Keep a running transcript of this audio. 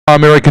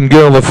American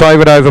Girl, the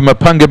favourite over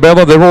Mapunga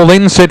Bella. They're all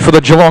in, set for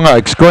the Geelong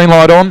Oaks. Green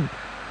light on,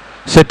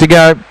 set to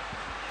go.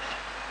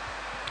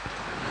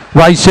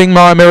 Racing,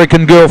 My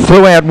American Girl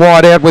flew out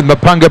wide out with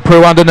Mapunga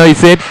Prue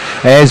underneath it,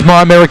 as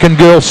My American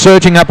Girl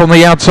surging up on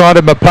the outside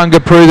of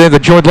Mapunga Prue there, the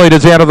joint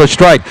leaders out of the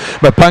straight.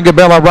 Mapunga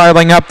Bella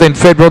railing up, then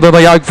Federal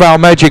Lily, Oakvale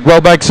Magic, well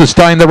back,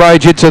 sustain the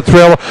rage, it's a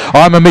thrill.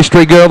 I'm a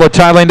Mystery Girl, the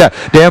tail ender.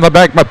 Down the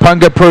back,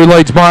 Mapunga Prue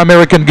leads My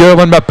American Girl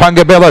and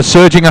Mapunga Bella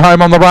surging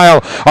home on the rail.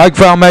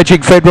 Oakvale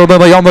Magic, Federal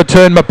Lily on the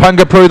turn,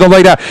 Mapunga Prue the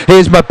leader.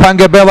 Here's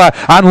Mapunga Bella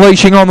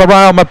unleashing on the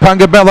rail.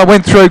 Mapunga Bella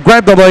went through,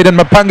 grabbed the lead, and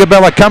Mapunga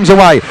Bella comes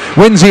away.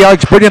 Wins the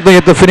Oaks brilliantly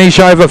at the finish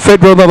over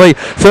Federal Lily.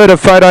 Third a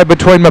photo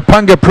between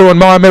Mapunga Prue and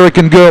My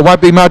American Girl.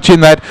 Won't be much in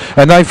that,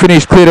 and they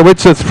finished clear to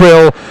It's a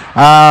Thrill.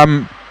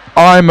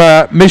 I'm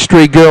a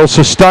Mystery Girl,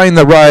 Sustain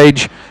the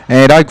Rage,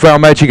 and Oakvale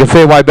Magic a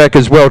fair way back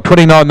as well.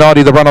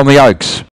 29.90 the run on the Oaks.